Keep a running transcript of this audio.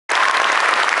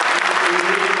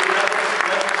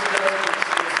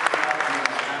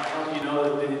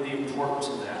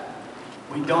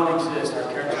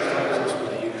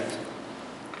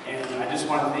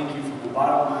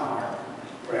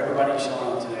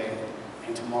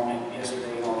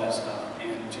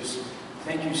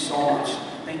Thank you so much.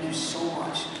 Thank you so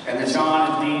much. And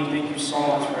John and Dean, thank you so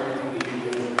much for everything that you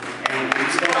do. And we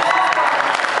still have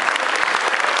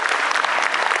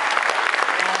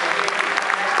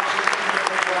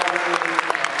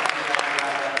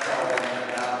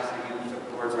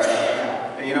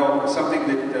And you know, something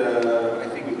that I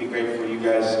think would be great for you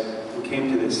guys who came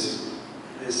to this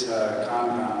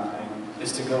compound thing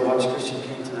is to go watch Christian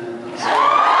King tonight.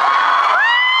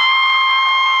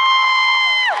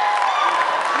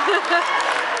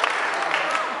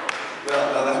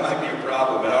 Well, that might be a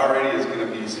problem. It already is going to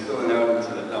be spilling out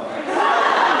into the no.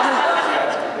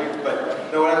 But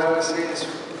no, what I was going to say is,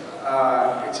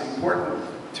 it's important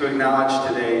to acknowledge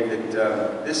today that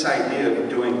this idea of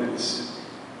doing this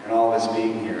and all of us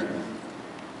being here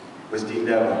was Dean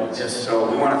Devlin's. Yes. So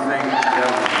we want to thank Dean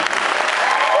Devlin.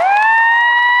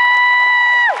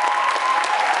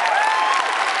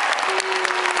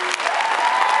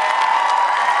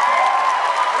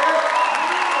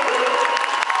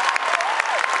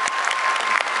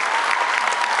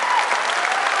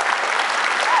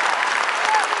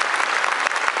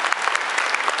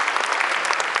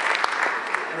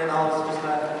 And then Aldis just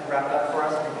wrap up for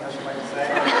us. Anything else you'd like to say?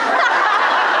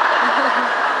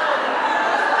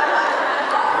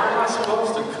 How am I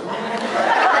supposed to come?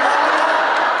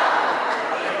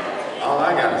 All I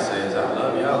gotta say is I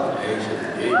love y'all. Asian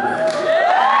gay man.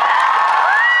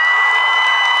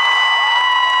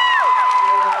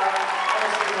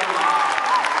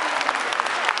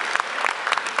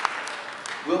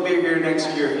 We'll be here next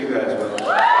year if you guys will.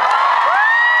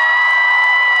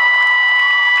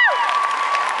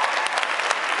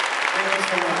 Thank you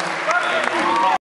so much.